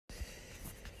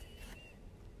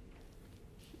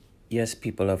Yes,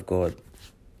 people of God,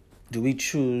 do we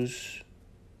choose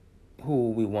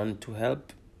who we want to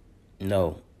help?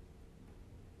 No.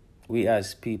 We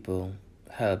as people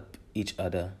help each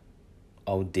other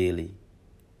out daily,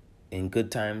 in good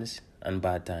times and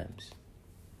bad times.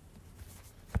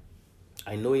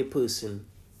 I know a person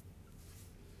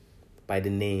by the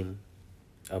name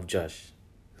of Josh.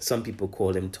 Some people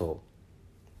call him Tall.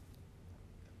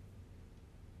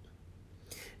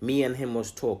 Me and him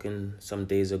was talking some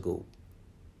days ago,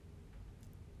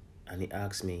 and he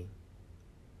asked me,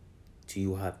 do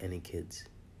you have any kids?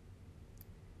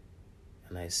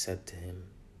 And I said to him,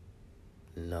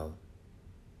 no.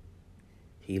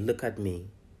 He looked at me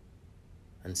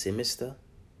and said, Mister,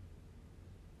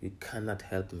 you cannot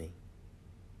help me.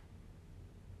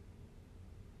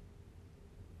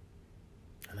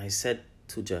 And I said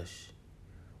to Josh,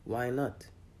 why not?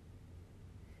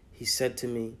 He said to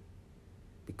me,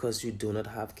 because you do not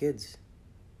have kids.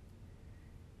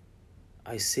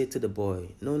 I said to the boy,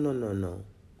 no,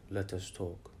 let us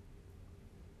talk.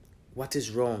 What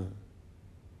is wrong?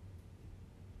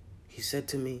 He said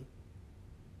to me,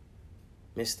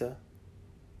 Mister,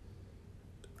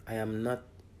 I am not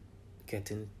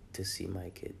getting to see my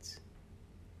kids.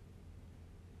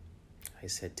 I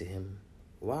said to him,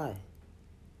 why?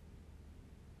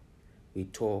 We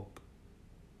talked,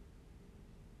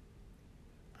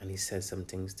 and he said some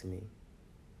things to me,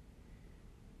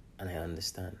 and I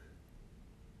understand.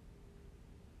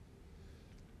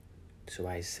 So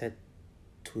I said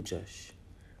to Josh,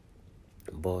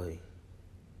 boy,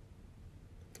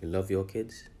 you love your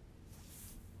kids?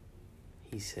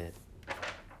 He said,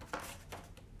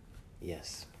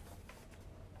 yes.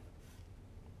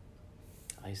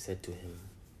 I said to him,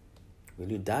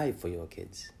 will you die for your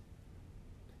kids?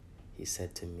 He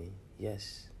said to me,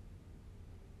 yes,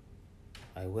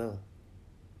 I will.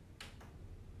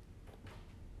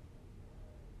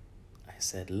 I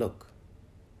said, look,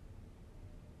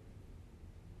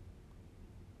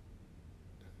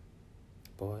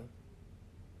 boy,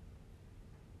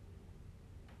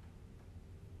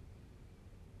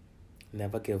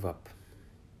 never give up.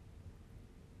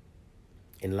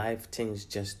 In life, things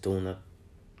just do not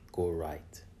go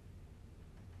right.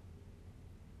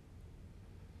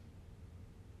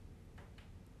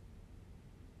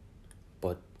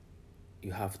 But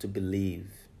you have to believe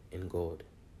in God.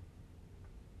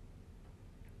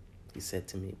 He said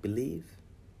to me, believe?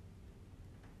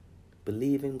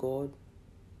 Believe in God?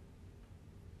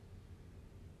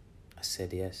 I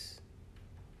said, yes.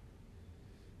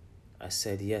 I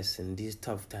said, yes, in these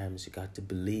tough times, you got to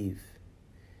believe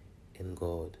in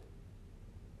God.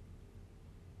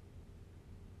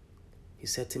 He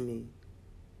said to me,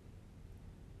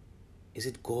 is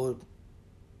it God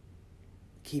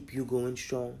keep you going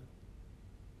strong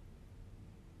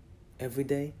every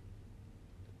day?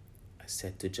 I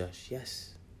said to Josh,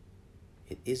 yes,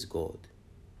 it is God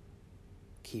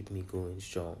keep me going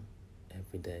strong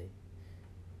every day.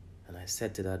 And I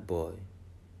said to that boy,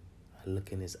 I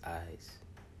look in his eyes,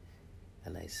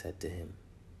 and I said to him,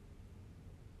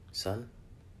 son,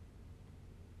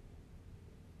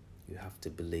 you have to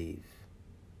believe.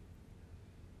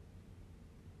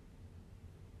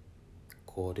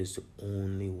 God is the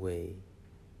only way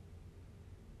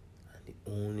and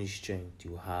the only strength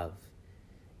you have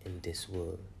in this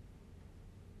world.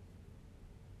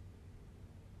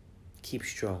 Keep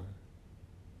strong.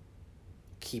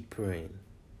 Keep praying,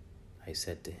 I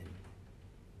said to him.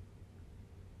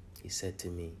 He said to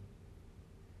me,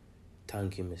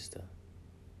 thank you, mister,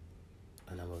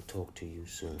 and I will talk to you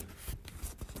soon.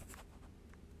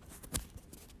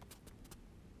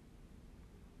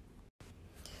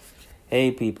 Hey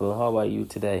people, how are you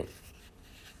today?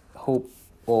 Hope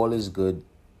all is good.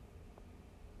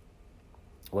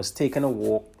 I was taking a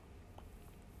walk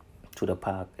to the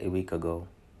park a week ago,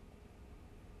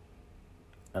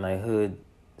 and I heard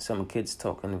some kids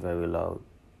talking very loud,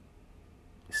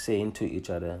 saying to each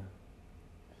other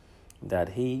that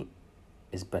he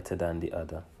is better than the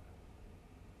other.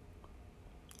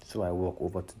 So I walked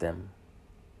over to them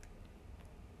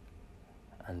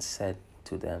and said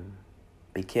to them,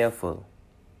 be careful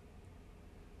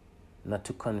not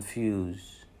to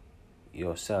confuse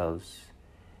yourselves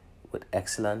with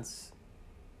excellence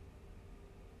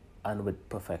and with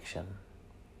perfection.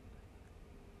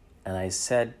 And I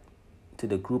said to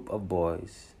the group of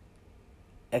boys,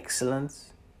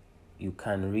 excellence you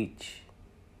can reach,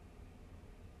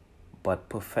 but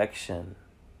perfection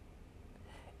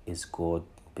is God's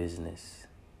business.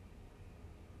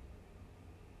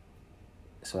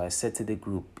 So I said to the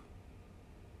group,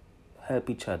 help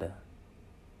each other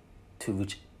to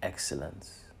reach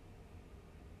excellence.